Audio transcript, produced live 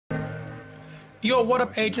Yo, what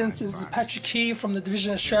up agents, this is Patrick Key from The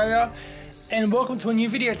Division Australia and welcome to a new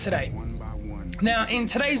video today. Now in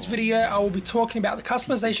today's video I will be talking about the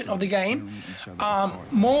customization of the game,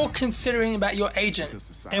 more considering about your agent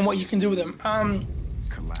and what you can do with them.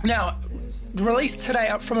 Now released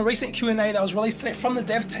today from a recent Q&A that was released today from the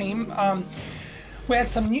dev team, we had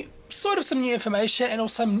some new information and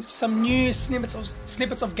also some new snippets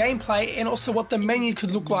of gameplay and also what the menu could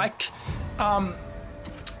look like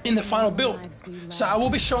in the final build. So I will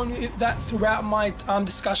be showing you that throughout my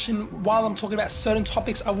discussion. While I'm talking about certain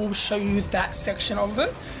topics, I will show you that section of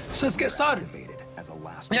it. So let's get started.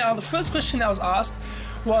 Now the first question that was asked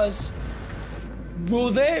was,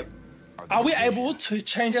 are we able to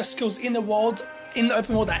change our skills in the world, in the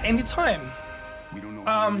open world at any time?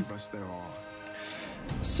 The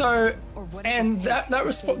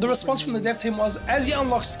response from the dev team was, as you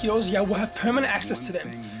unlock skills, you will have permanent access to them.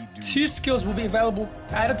 2 skills will be available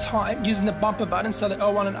at a time using the bumper button, so the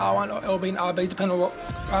L1 and R1 or LB and RB depending on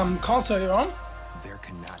what console you're on.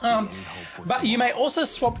 But you may also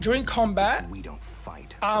swap during combat,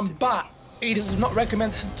 but it is not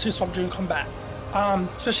recommended to swap during combat,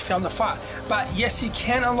 especially if you're under fire. But yes, you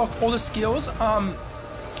can unlock all the skills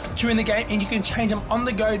during the game, and you can change them on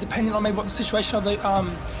the go depending on maybe what the situation of the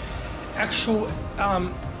actual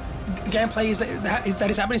gameplay is that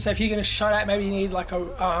is happening. So if you're going to shut out, maybe you need like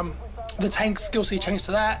the tank skill, so you change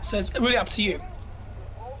to that. So it's really up to you.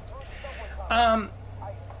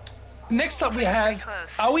 Next up we have,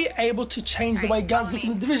 are we able to change the way guns look in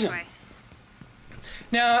the Division?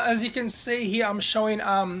 Now as you can see here, I'm showing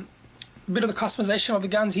a bit of the customization of the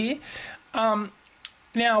guns here. Now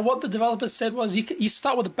what the developers said was you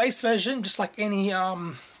start with the base version just like any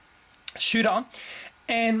shooter,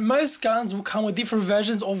 and most guns will come with different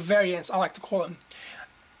versions or variants, I like to call them.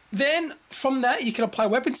 Then from that you can apply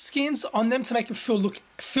weapon skins on them to make it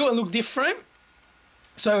feel and look different,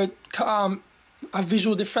 so a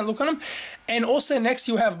visual different look on them. And also next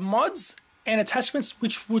you have mods and attachments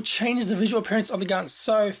which will change the visual appearance of the guns.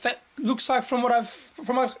 So that looks like, from what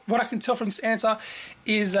I can tell from this answer,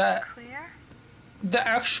 is that the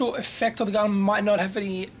actual effect of the gun might not have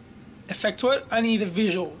any effect to it, only the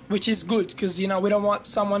visual, which is good because, you know, we don't want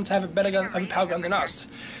someone to have a better gun, overpowered gun than us.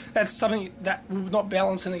 That's something that will not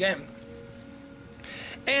balance in the game.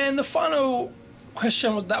 And the final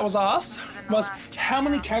question that was asked was, how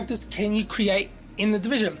many characters can you create in the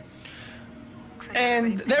Division?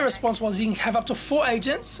 And their response was, you can have up to 4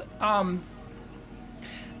 agents.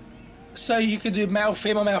 So you could do male,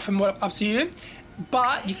 female, up to you.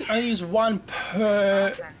 But you can only use 1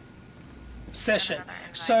 per session.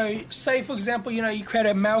 So say for example, you know, you create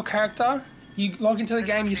a male character, you log into the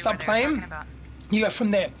game, you start playing, you go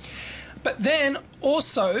from there. But then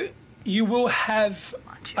also you will have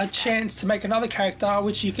a chance to make another character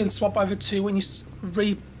which you can swap over to when you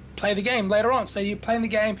replay the game later on. So you're playing the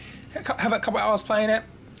game, have a couple hours playing it,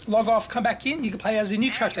 log off, come back in, you can play as a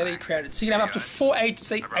new character that you created. So you can have up to 4 ages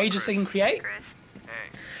that you can create.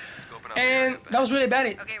 And that was really about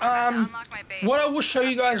it. What I will show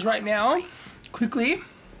you guys right now, quickly,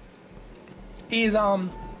 is the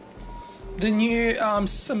new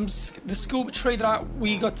the skill tree that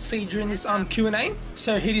we got to see during this Q&A.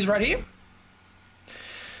 So here it is right here.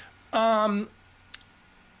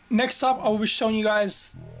 Next up, I will be showing you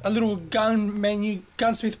guys a little gun menu,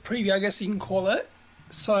 gunsmith preview, I guess you can call it.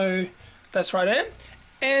 So that's right there.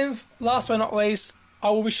 And last but not least, I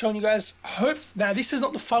will be showing you guys, now this is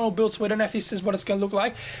not the final build, so we don't know if this is what it's going to look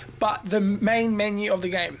like, but the main menu of the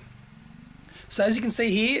game. So as you can see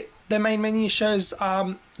here, the main menu shows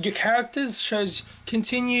your characters, shows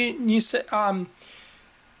continue, new set,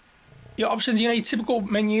 your options, you know, your typical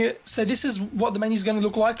menu. So this is what the menu is going to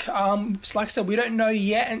look like. So like I said, we don't know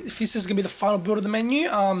yet if this is going to be the final build of the menu,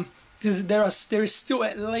 because there is still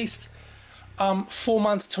at least 4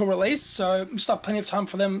 months till release, so we still have plenty of time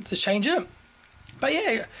for them to change it. But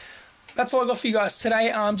yeah, that's all I got for you guys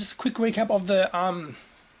today. Just a quick recap of the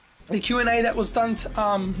Q&A that was done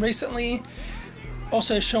recently.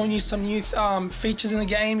 Also showing you some new features in the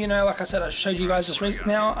game. You know, like I said, I showed you guys just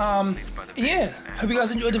now. Yeah, hope you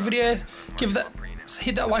guys enjoyed the video.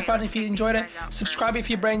 Hit that like button if you enjoyed it. Subscribe if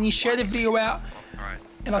you're brand new. Share the video out.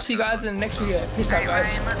 And I'll see you guys in the next video. Peace out,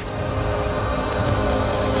 guys.